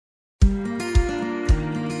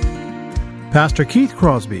Pastor Keith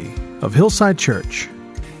Crosby of Hillside Church.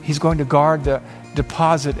 He's going to guard the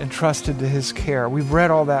deposit entrusted to his care. We've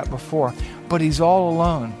read all that before, but he's all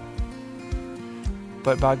alone.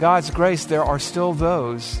 But by God's grace, there are still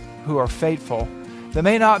those who are faithful. They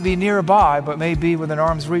may not be nearby, but may be within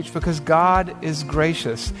arm's reach, because God is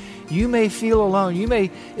gracious. You may feel alone.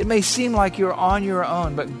 It may seem like you're on your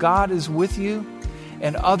own, but God is with you,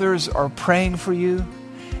 and others are praying for you.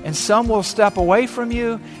 And some will step away from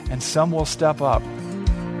you, and some will step up.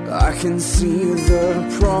 I can see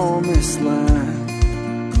the promised land,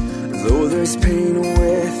 though there's pain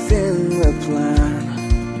within the plan.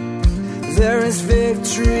 There is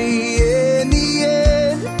victory in the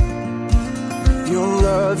end. Your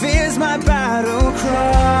love is my battle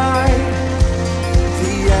cry,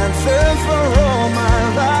 the anthem for all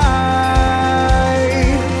my life.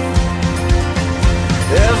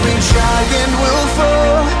 Every giant will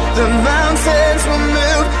fall, the mountains will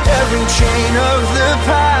move, every chain of the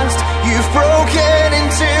past you've broken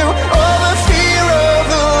into. All the fear of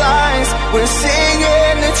the lies, we're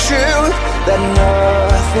singing the truth, that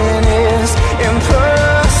nothing is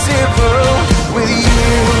impossible with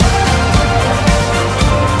you.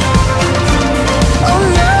 Oh,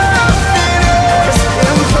 nothing is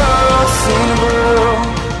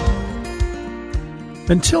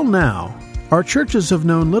impossible. Until now, our churches have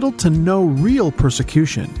known little to no real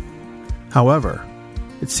persecution. However,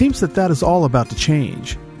 it seems that is all about to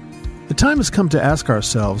change. The time has come to ask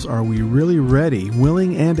ourselves, are we really ready,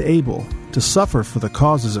 willing, and able to suffer for the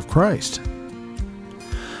causes of Christ?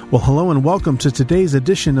 Well, hello and welcome to today's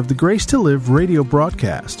edition of the Grace to Live radio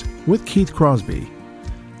broadcast with Keith Crosby,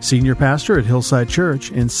 Senior Pastor at Hillside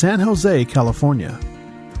Church in San Jose, California.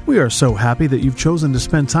 We are so happy that you've chosen to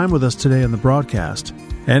spend time with us today on the broadcast.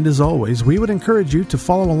 And as always, we would encourage you to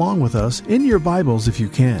follow along with us in your Bibles if you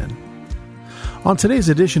can. On today's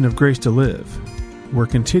edition of Grace to Live, we're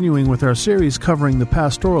continuing with our series covering the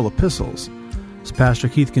pastoral epistles, as Pastor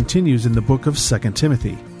Keith continues in the book of 2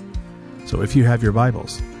 Timothy. So if you have your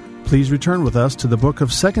Bibles, please return with us to the book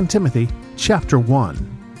of 2 Timothy, chapter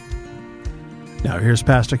 1. Now here's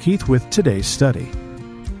Pastor Keith with today's study.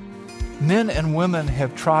 Men and women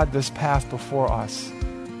have trod this path before us.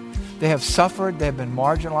 They have suffered, they have been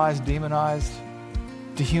marginalized, demonized,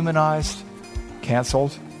 dehumanized,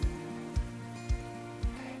 canceled.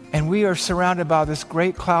 And we are surrounded by this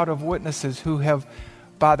great cloud of witnesses who have,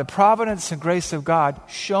 by the providence and grace of God,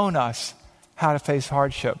 shown us how to face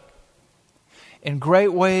hardship in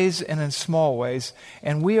great ways and in small ways.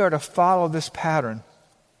 And we are to follow this pattern.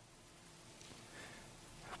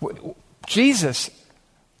 Jesus,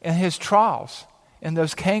 in his trials, in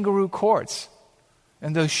those kangaroo courts,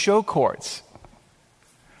 in those show courts,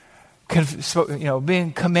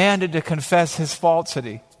 being commanded to confess his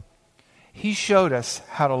falsity, he showed us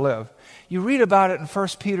how to live. You read about it in 1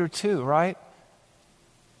 Peter 2, right?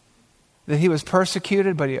 That he was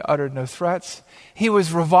persecuted, but he uttered no threats. He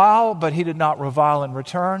was reviled, but he did not revile in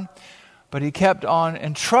return. But he kept on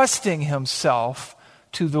entrusting himself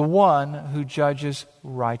to the one who judges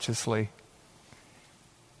righteously.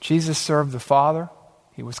 Jesus served the Father.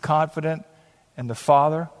 He was confident in the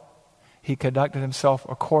Father. He conducted himself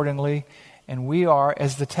accordingly. And we are,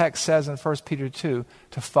 as the text says in 1 Peter 2,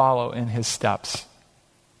 to follow in his steps.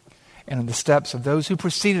 And in the steps of those who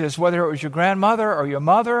preceded us, whether it was your grandmother or your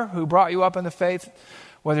mother who brought you up in the faith,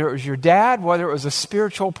 whether it was your dad, whether it was a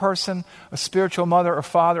spiritual person, a spiritual mother or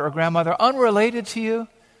father or grandmother unrelated to you,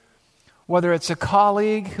 whether it's a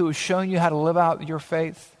colleague who has shown you how to live out your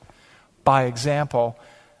faith by example.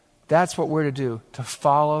 That's what we're to do, to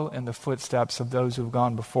follow in the footsteps of those who have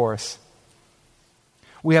gone before us.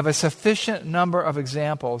 We have a sufficient number of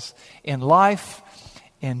examples in life,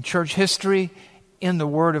 in church history, in the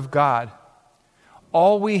Word of God.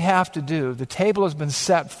 All we have to do, the table has been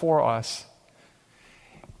set for us.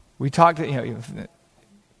 We talked,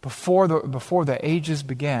 before the ages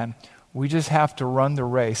began, we just have to run the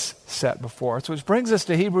race set before us. Which brings us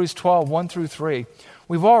to Hebrews 12, 1 through 3.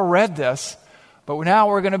 We've all read this, but now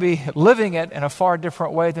we're going to be living it in a far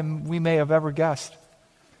different way than we may have ever guessed.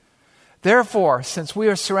 Therefore, since we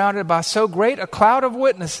are surrounded by so great a cloud of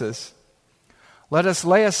witnesses, let us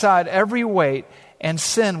lay aside every weight and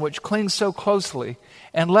sin which clings so closely,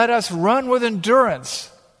 and let us run with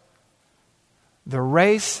endurance the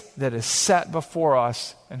race that is set before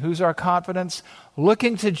us. And who's our confidence?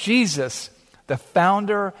 Looking to Jesus, the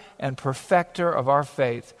founder and perfecter of our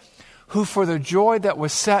faith, who for the joy that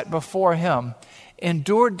was set before him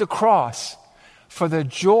endured the cross. For the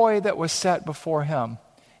joy that was set before him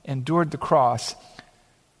endured the cross,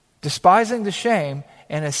 despising the shame,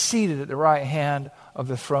 and is seated at the right hand of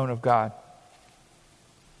the throne of God.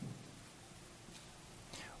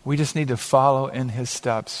 We just need to follow in his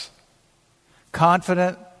steps.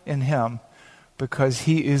 Confident in him because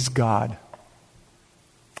he is God.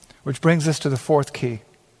 Which brings us to the fourth key.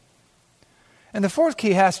 And the fourth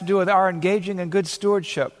key has to do with our engaging in good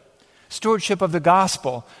stewardship. Stewardship of the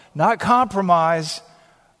gospel. Not compromise,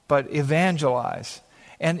 but evangelize.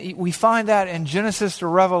 And we find that in Genesis to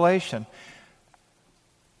Revelation.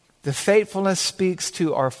 The faithfulness speaks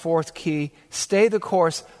to our fourth key. Stay the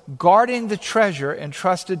course, guarding the treasure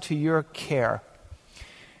entrusted to your care.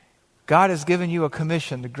 God has given you a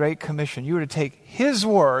commission, the Great Commission. You are to take his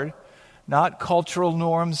word, not cultural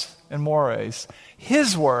norms and mores,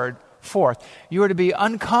 his word forth. You are to be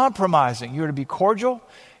uncompromising. You are to be cordial.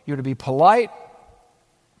 You are to be polite.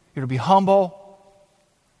 You are to be humble.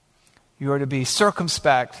 You are to be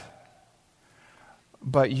circumspect.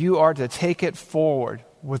 But you are to take it forward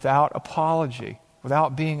without apology,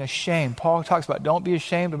 without being ashamed. Paul talks about don't be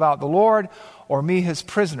ashamed about the Lord or me, his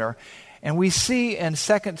prisoner. And we see in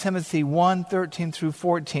 2 Timothy 1:13 through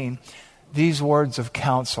 14 these words of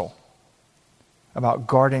counsel about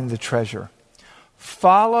guarding the treasure.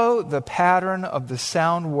 Follow the pattern of the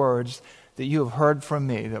sound words that you have heard from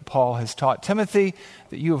me, that Paul has taught Timothy,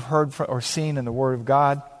 that you have heard or seen in the Word of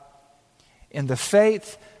God. In the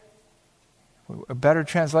faith, a better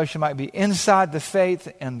translation might be inside the faith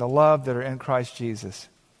and the love that are in Christ Jesus.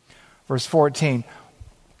 Verse 14,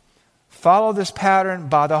 follow this pattern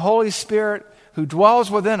by the Holy Spirit who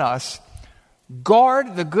dwells within us.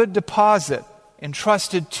 Guard the good deposit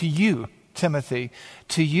entrusted to you, Timothy,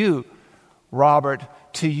 to you, Robert,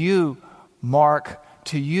 to you, Mark,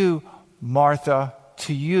 to you, Martha,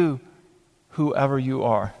 to you, whoever you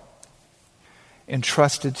are.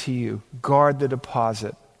 Entrusted to you. Guard the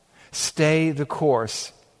deposit. Stay the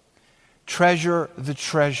course. Treasure the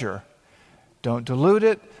treasure. Don't dilute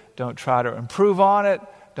it. Don't try to improve on it.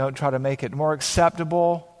 Don't try to make it more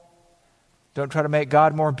acceptable. Don't try to make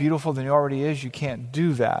God more beautiful than he already is. You can't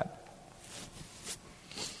do that.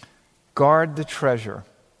 Guard the treasure.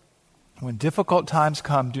 When difficult times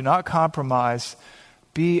come, do not compromise.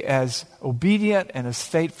 Be as obedient and as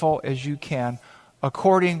faithful as you can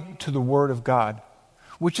according to the Word of God,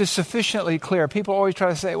 which is sufficiently clear. People always try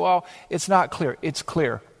to say, well, it's not clear. It's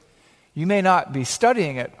clear. You may not be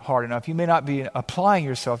studying it hard enough. You may not be applying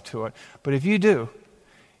yourself to it. But if you do,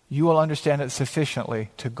 you will understand it sufficiently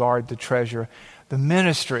to guard the treasure, the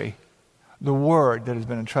ministry, the word that has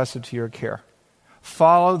been entrusted to your care.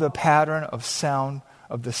 Follow the pattern of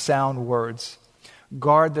the sound words.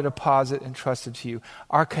 Guard the deposit entrusted to you.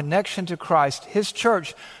 Our connection to Christ, his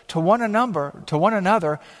church, to one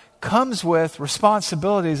another, comes with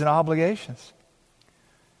responsibilities and obligations.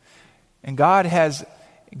 And God has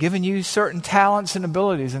given you certain talents and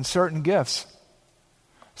abilities and certain gifts,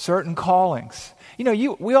 certain callings. You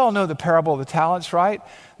know, we all know the parable of the talents, right?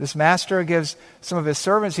 This master gives some of his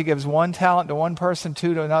servants, he gives one talent to one person,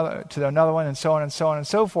 two to another one, and so on and so on and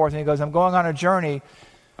so forth. And he goes, I'm going on a journey.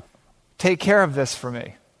 Take care of this for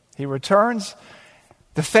me. He returns.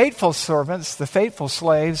 The faithful servants, the faithful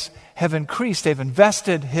slaves have increased. They've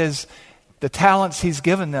invested the talents he's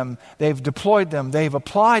given them. They've deployed them. They've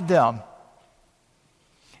applied them.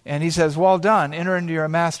 And he says, well done. Enter into your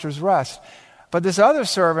master's rest. But this other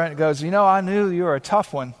servant goes, I knew you were a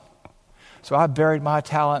tough one. So I buried my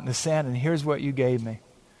talent in the sand, and here's what you gave me.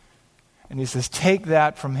 And he says, take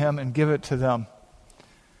that from him and give it to them.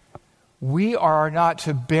 We are not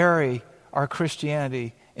to bury our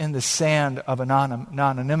Christianity in the sand of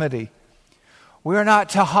anonymity. We are not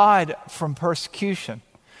to hide from persecution.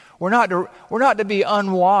 We're not to be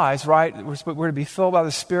unwise, right? We're to be filled by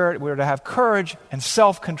the Spirit. We're to have courage and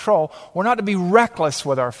self-control. We're not to be reckless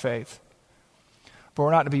with our faith. But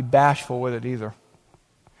we're not to be bashful with it either.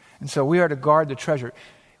 And so we are to guard the treasure.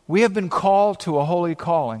 We have been called to a holy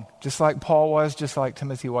calling, just like Paul was, just like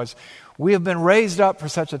Timothy was. We have been raised up for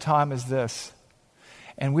such a time as this.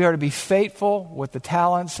 And we are to be faithful with the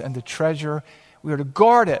talents and the treasure. We are to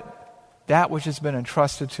guard it, that which has been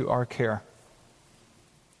entrusted to our care.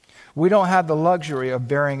 We don't have the luxury of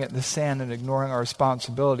burying it in the sand and ignoring our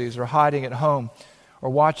responsibilities or hiding at home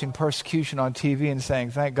or watching persecution on TV and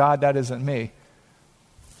saying, thank God that isn't me.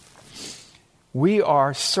 We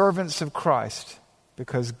are servants of Christ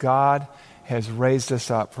because God has raised us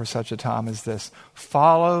up for such a time as this.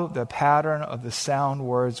 Follow the pattern of the sound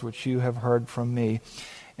words which you have heard from me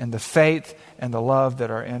in the faith and the love that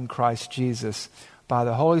are in Christ Jesus. By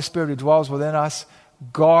the Holy Spirit who dwells within us,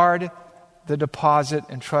 guard the deposit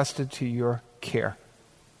entrusted to your care.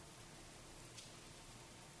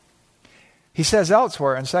 He says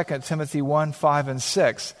elsewhere in 2 Timothy 1, 5, and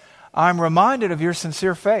 6, I'm reminded of your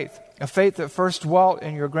sincere faith, a faith that first dwelt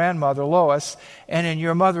in your grandmother Lois and in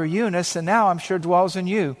your mother Eunice, and now I'm sure dwells in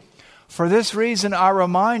you. For this reason, I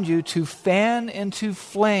remind you to fan into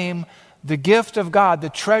flame the gift of God, the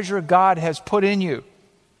treasure God has put in you.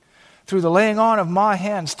 Through the laying on of my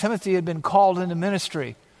hands, Timothy had been called into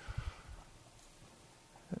ministry.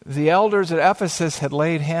 The elders at Ephesus had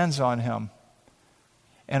laid hands on him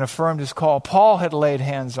and affirmed his call. Paul had laid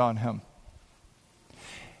hands on him.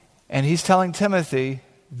 And he's telling Timothy,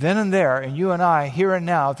 then and there, and you and I, here and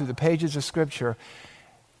now, through the pages of Scripture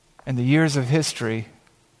and the years of history,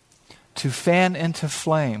 to fan into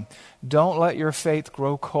flame. Don't let your faith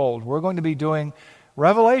grow cold. We're going to be doing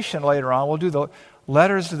Revelation later on. We'll do the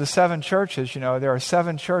letters to the 7 churches. You know, there are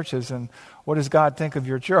 7 churches, and what does God think of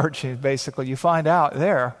your church? Basically, you find out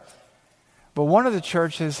there. But one of the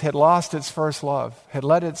churches had lost its first love, had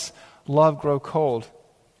let its love grow cold,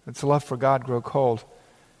 its love for God grow cold.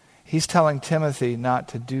 He's telling Timothy not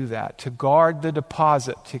to do that, to guard the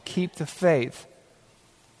deposit, to keep the faith,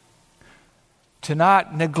 to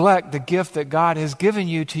not neglect the gift that God has given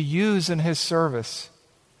you to use in His service.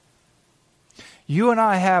 You and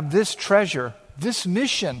I have this treasure, this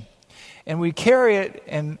mission, and we carry it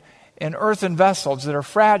in earthen vessels that are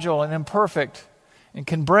fragile and imperfect and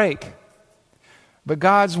can break. But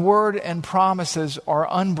God's word and promises are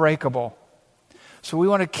unbreakable. So we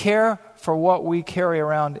want to care for what we carry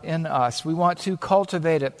around in us. We want to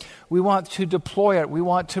cultivate it. We want to deploy it. We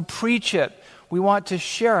want to preach it. We want to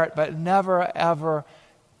share it, but never, ever,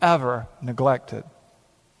 ever neglect it.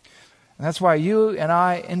 And that's why you and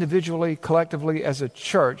I, individually, collectively, as a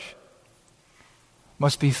church,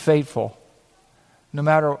 must be faithful, no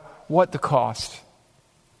matter what the cost.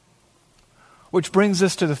 Which brings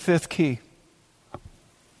us to the 5th key.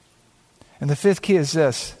 And the 5th key is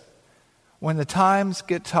this. When the times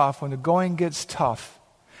get tough, when the going gets tough,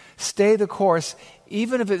 stay the course,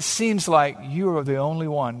 even if it seems like you are the only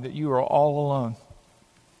one, that you are all alone.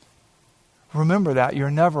 Remember that. You're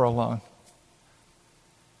never alone.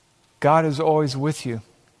 God is always with you.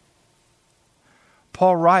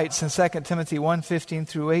 Paul writes in 2 Timothy 1:15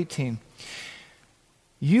 through 18,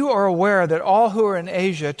 you are aware that all who are in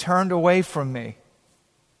Asia turned away from me,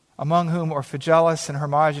 among whom are Phygelus and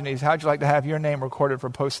Hermogenes. How'd you like to have your name recorded for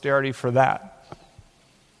posterity for that?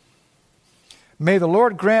 May the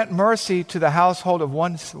Lord grant mercy to the household of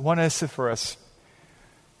Onesiphorus,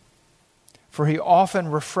 for he often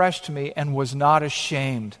refreshed me and was not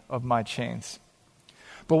ashamed of my chains.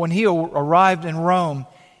 But when he arrived in Rome,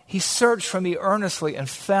 he searched for me earnestly and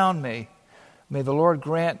found me. May the Lord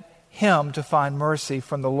grant him to find mercy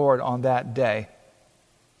from the Lord on that day.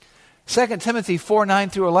 2 Timothy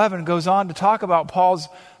 4:9 through 11 goes on to talk about Paul's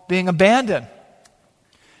being abandoned.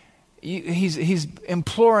 He's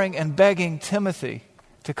imploring and begging Timothy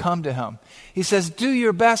to come to him. He says, do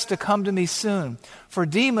your best to come to me soon, for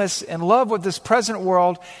Demas, in love with this present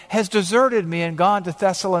world, has deserted me and gone to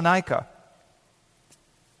Thessalonica.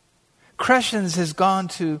 Crescens has gone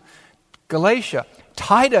to Galatia,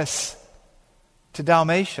 Titus to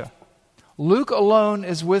Dalmatia. Luke alone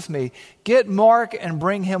is with me. Get Mark and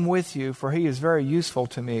bring him with you, for he is very useful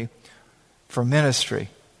to me for ministry.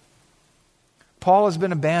 Paul has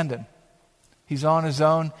been abandoned. He's on his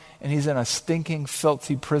own, and he's in a stinking,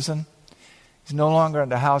 filthy prison. He's no longer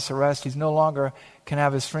under house arrest. He's no longer can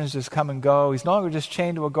have his friends just come and go. He's no longer just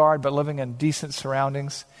chained to a guard, but living in decent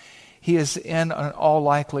surroundings. He is in all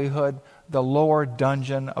likelihood the lower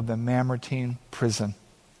dungeon of the Mamertine prison.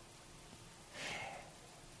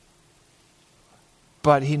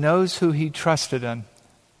 But he knows who he trusted in.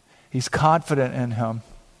 He's confident in him.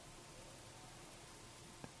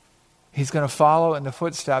 He's going to follow in the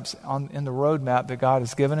footsteps in the roadmap that God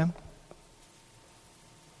has given him.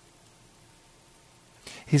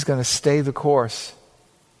 He's going to stay the course.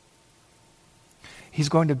 He's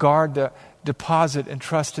going to guard the deposit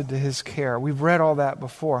entrusted to his care. We've read all that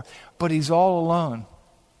before. But he's all alone.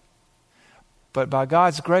 But by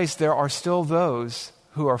God's grace, there are still those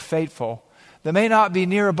who are faithful. They may not be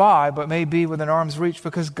nearby, but may be within arm's reach,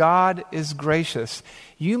 because God is gracious.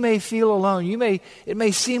 You may feel alone. It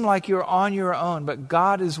may seem like you're on your own, but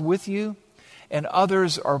God is with you, and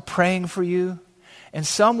others are praying for you. And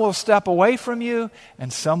some will step away from you,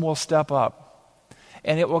 and some will step up.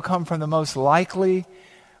 And it will come from the most likely,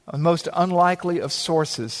 most unlikely of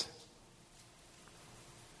sources.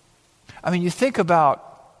 I mean, you think about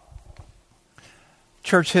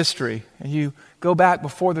church history, and you go back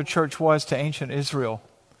before the church was to ancient Israel,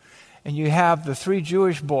 and you have the 3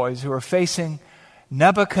 Jewish boys who are facing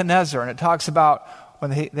Nebuchadnezzar, and it talks about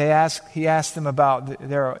when he asked them about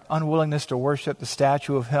their unwillingness to worship the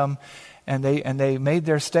statue of him, And they made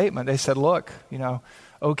their statement. They said, look,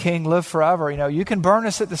 O king, live forever. You can burn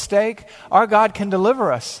us at the stake. Our God can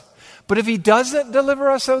deliver us. But if he doesn't deliver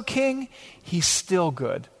us, O king, he's still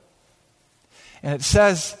good. And it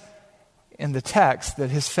says in the text that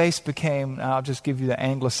his face became, I'll just give you the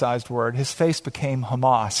anglicized word, his face became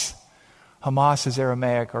Hamas. Hamas is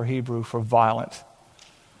Aramaic or Hebrew for violent.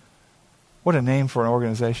 What a name for an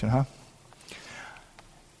organization, huh?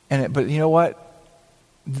 But you know what?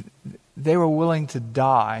 They were willing to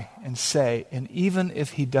die and say, and even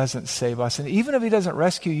if he doesn't save us, and even if he doesn't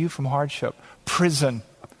rescue you from hardship, prison,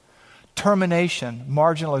 termination,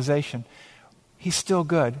 marginalization, he's still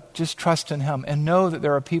good. Just trust in him and know that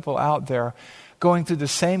there are people out there going through the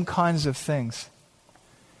same kinds of things.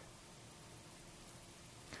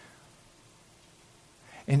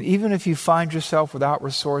 And even if you find yourself without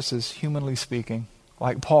resources, humanly speaking,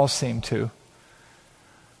 like Paul seemed to,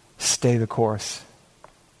 stay the course.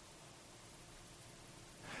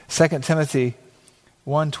 2 Timothy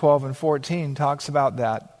 1:12 and 14 talks about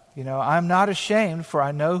that. I'm not ashamed, for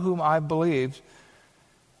I know whom I believed.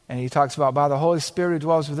 And he talks about, by the Holy Spirit who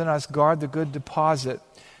dwells within us, guard the good deposit.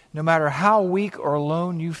 No matter how weak or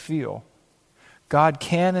alone you feel, God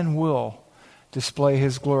can and will display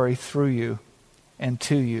his glory through you and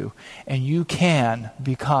to you. And you can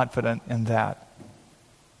be confident in that.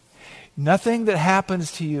 Nothing that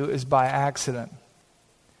happens to you is by accident.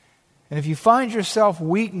 And if you find yourself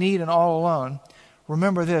weak, need, and all alone,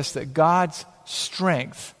 remember this, that God's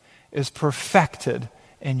strength is perfected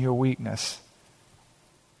in your weakness.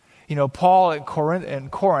 Paul in Corinth,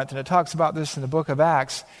 and it talks about this in the book of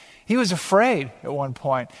Acts, he was afraid at one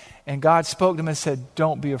point, and God spoke to him and said,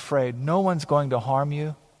 don't be afraid. No one's going to harm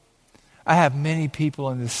you. I have many people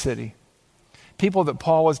in this city. People that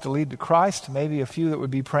Paul was to lead to Christ, maybe a few that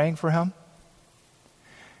would be praying for him.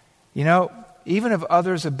 Even if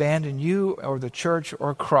others abandon you or the church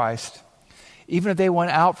or Christ, even if they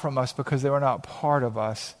went out from us because they were not part of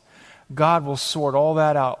us, God will sort all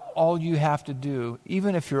that out. All you have to do,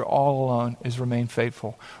 even if you're all alone, is remain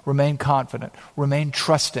faithful, remain confident, remain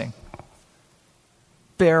trusting,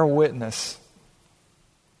 bear witness.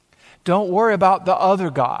 Don't worry about the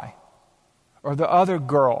other guy or the other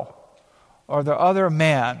girl or the other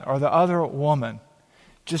man or the other woman.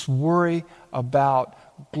 Just worry about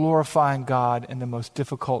glorifying God in the most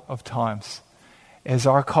difficult of times as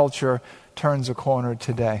our culture turns a corner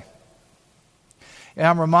today. And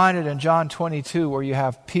I'm reminded in John 22 where you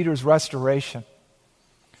have Peter's restoration,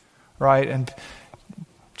 right? And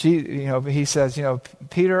he says,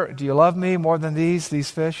 Peter, do you love me more than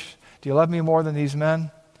these fish? Do you love me more than these men?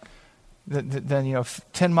 Then,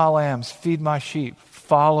 tend my lambs, feed my sheep,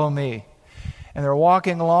 follow me. And they're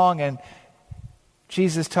walking along and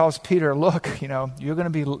Jesus tells Peter, look, you're going to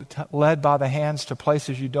be led by the hands to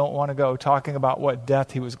places you don't want to go, talking about what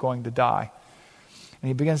death he was going to die. And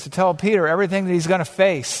he begins to tell Peter everything that he's going to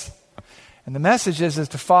face. And the message is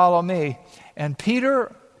to follow me. And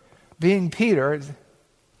Peter, being Peter,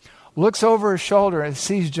 looks over his shoulder and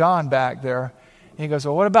sees John back there. And he goes,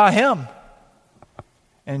 well, what about him?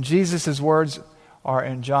 And Jesus' words are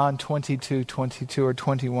in John 22:22 or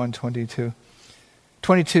 21:22.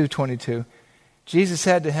 22:22. Jesus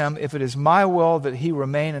said to him, if it is my will that he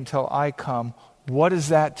remain until I come, what is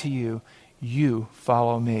that to you? You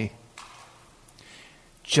follow me.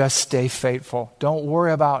 Just stay faithful. Don't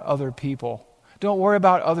worry about other people. Don't worry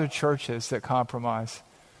about other churches that compromise.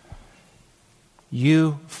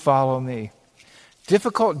 You follow me.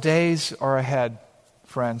 Difficult days are ahead,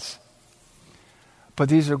 friends. But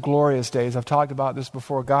these are glorious days. I've talked about this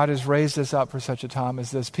before. God has raised us up for such a time as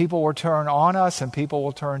this. People will turn on us and people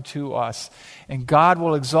will turn to us. And God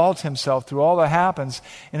will exalt himself through all that happens.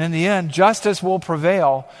 And in the end, justice will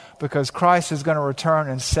prevail because Christ is going to return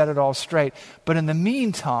and set it all straight. But in the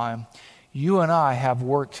meantime, you and I have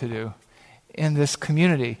work to do in this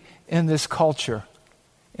community, in this culture,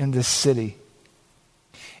 in this city.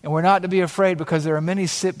 And we're not to be afraid because there are many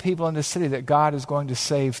people in this city that God is going to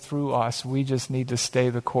save through us. We just need to stay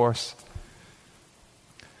the course.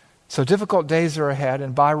 So difficult days are ahead,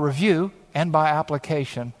 and by review and by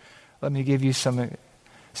application, let me give you some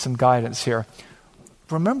guidance here.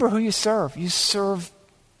 Remember who you serve. You serve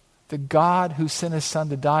the God who sent his son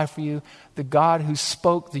to die for you, the God who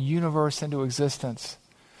spoke the universe into existence,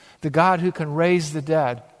 the God who can raise the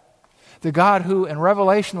dead, the God who, in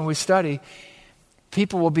Revelation when we study,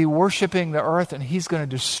 people will be worshiping the earth and he's going to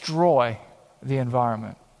destroy the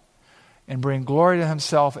environment and bring glory to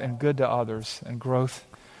himself and good to others and growth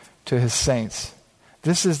to his saints.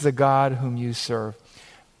 This is the God whom you serve.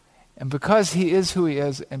 And because he is who he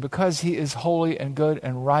is, and because he is holy and good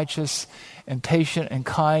and righteous and patient and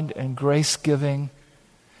kind and grace-giving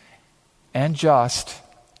and just,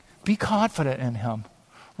 be confident in him.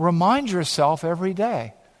 Remind yourself every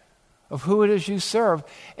day of who it is you serve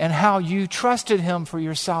and how you trusted him for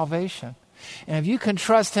your salvation. And if you can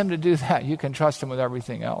trust him to do that, you can trust him with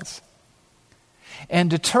everything else. And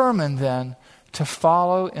determine then to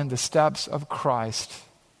follow in the steps of Christ,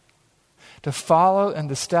 to follow in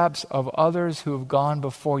the steps of others who have gone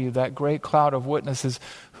before you, that great cloud of witnesses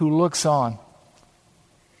who looks on,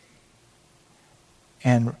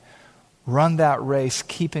 and run that race,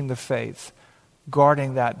 keeping the faith,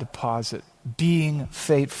 guarding that deposit, being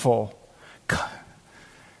faithful,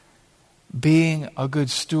 being a good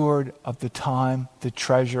steward of the time, the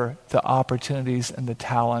treasure, the opportunities, and the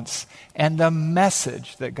talents, and the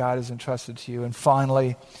message that God has entrusted to you. And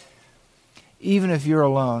finally, even if you're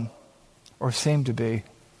alone, or seem to be,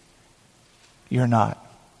 you're not.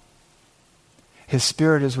 His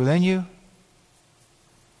Spirit is within you.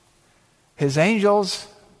 His angels,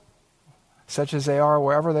 such as they are,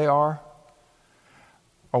 wherever they are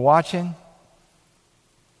watching.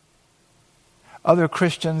 Other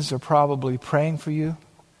Christians are probably praying for you,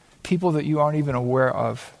 people that you aren't even aware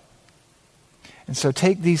of. And so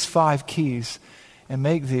take these 5 keys and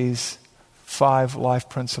make these 5 life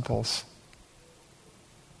principles.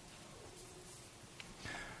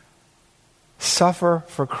 Suffer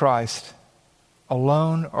for Christ,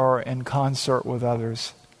 alone or in concert with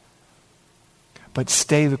others. But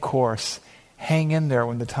stay the course. Hang in there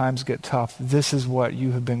when the times get tough. This is what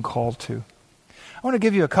you have been called to. I want to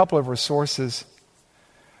give you a couple of resources.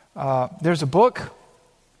 There's a book.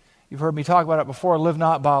 You've heard me talk about it before. Live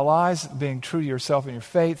Not by Lies, Being True to Yourself and Your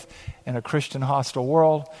Faith in a Christian Hostile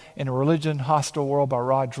World, in a Religion Hostile World by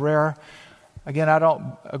Rod Dreher. Again, I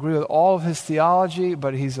don't agree with all of his theology,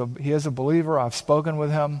 but he is a believer. I've spoken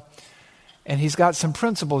with him. And he's got some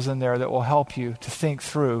principles in there that will help you to think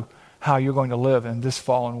through how you're going to live in this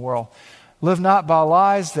fallen world. Live Not by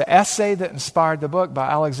Lies, the essay that inspired the book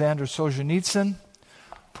by Alexander Solzhenitsyn.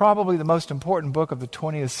 Probably the most important book of the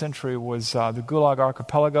 20th century was the Gulag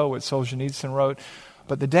Archipelago, which Solzhenitsyn wrote.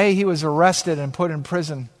 But the day he was arrested and put in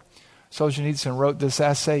prison, Solzhenitsyn wrote this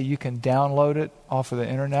essay. You can download it off of the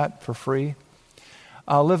internet for free.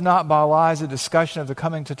 Live Not by Lies, a discussion of the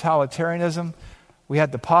coming totalitarianism. We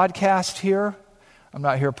had the podcast here. I'm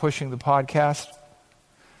not here pushing the podcast.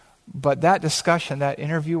 But that discussion, that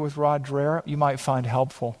interview with Rod Dreher, you might find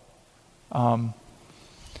helpful.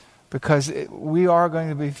 Because we are going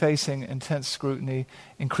to be facing intense scrutiny,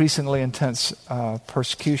 increasingly intense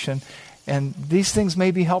persecution. And these things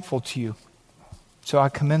may be helpful to you. So I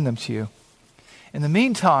commend them to you. In the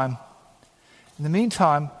meantime,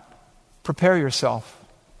 prepare yourself.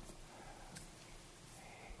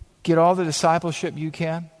 Get all the discipleship you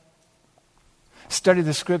can. Study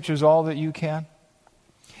the scriptures all that you can.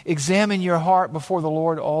 Examine your heart before the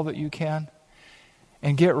Lord all that you can.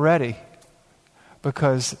 And get ready.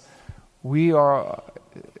 Because we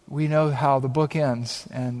know how the book ends,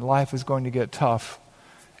 and life is going to get tough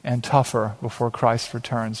and tougher before Christ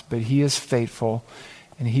returns. But He is faithful,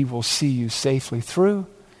 and He will see you safely through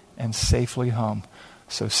and safely home.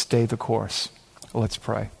 So stay the course. Let's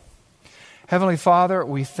pray. Heavenly Father,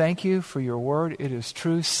 we thank you for your word. It is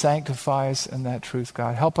true. Sanctify us in that truth,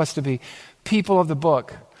 God. Help us to be people of the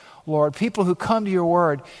book, Lord, people who come to your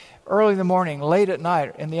word early in the morning, late at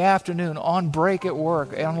night, in the afternoon, on break at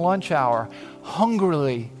work, on lunch hour,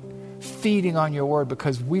 hungrily feeding on your word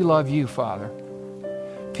because we love you, Father.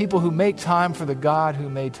 People who make time for the God who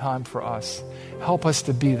made time for us. Help us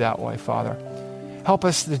to be that way, Father. Help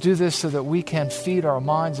us to do this so that we can feed our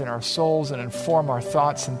minds and our souls and inform our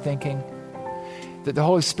thoughts and thinking. That the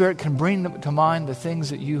Holy Spirit can bring to mind the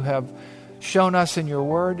things that you have shown us in your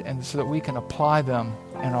word, and so that we can apply them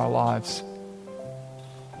in our lives.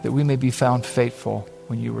 That we may be found faithful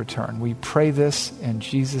when you return. We pray this in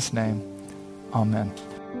Jesus' name. Amen.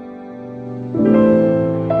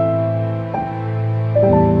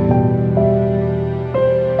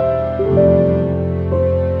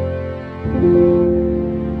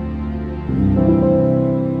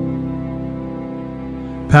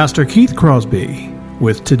 Pastor Keith Crosby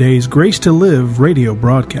with today's Grace to Live radio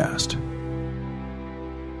broadcast.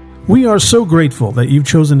 We are so grateful that you've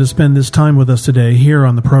chosen to spend this time with us today here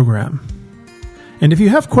on the program. And if you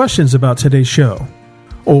have questions about today's show,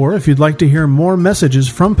 or if you'd like to hear more messages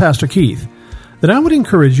from Pastor Keith, then I would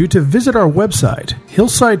encourage you to visit our website,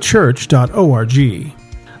 hillsidechurch.org.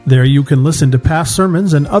 There you can listen to past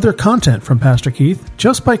sermons and other content from Pastor Keith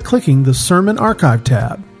just by clicking the Sermon Archive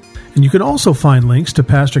tab. And you can also find links to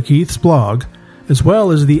Pastor Keith's blog as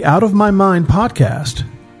well as the Out of My Mind podcast.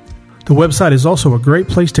 The website is also a great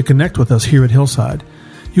place to connect with us here at Hillside.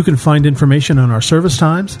 You can find information on our service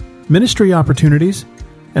times, ministry opportunities,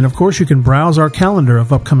 and of course you can browse our calendar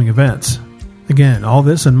of upcoming events. Again, all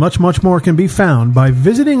this and much, much more can be found by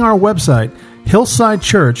visiting our website,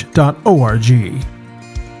 hillsidechurch.org.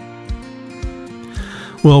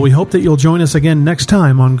 Well, we hope that you'll join us again next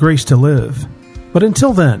time on Grace to Live. But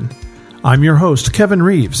until then, I'm your host, Kevin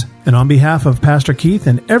Reeves, and on behalf of Pastor Keith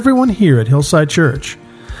and everyone here at Hillside Church,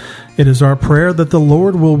 it is our prayer that the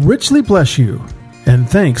Lord will richly bless you, and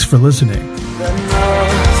thanks for listening.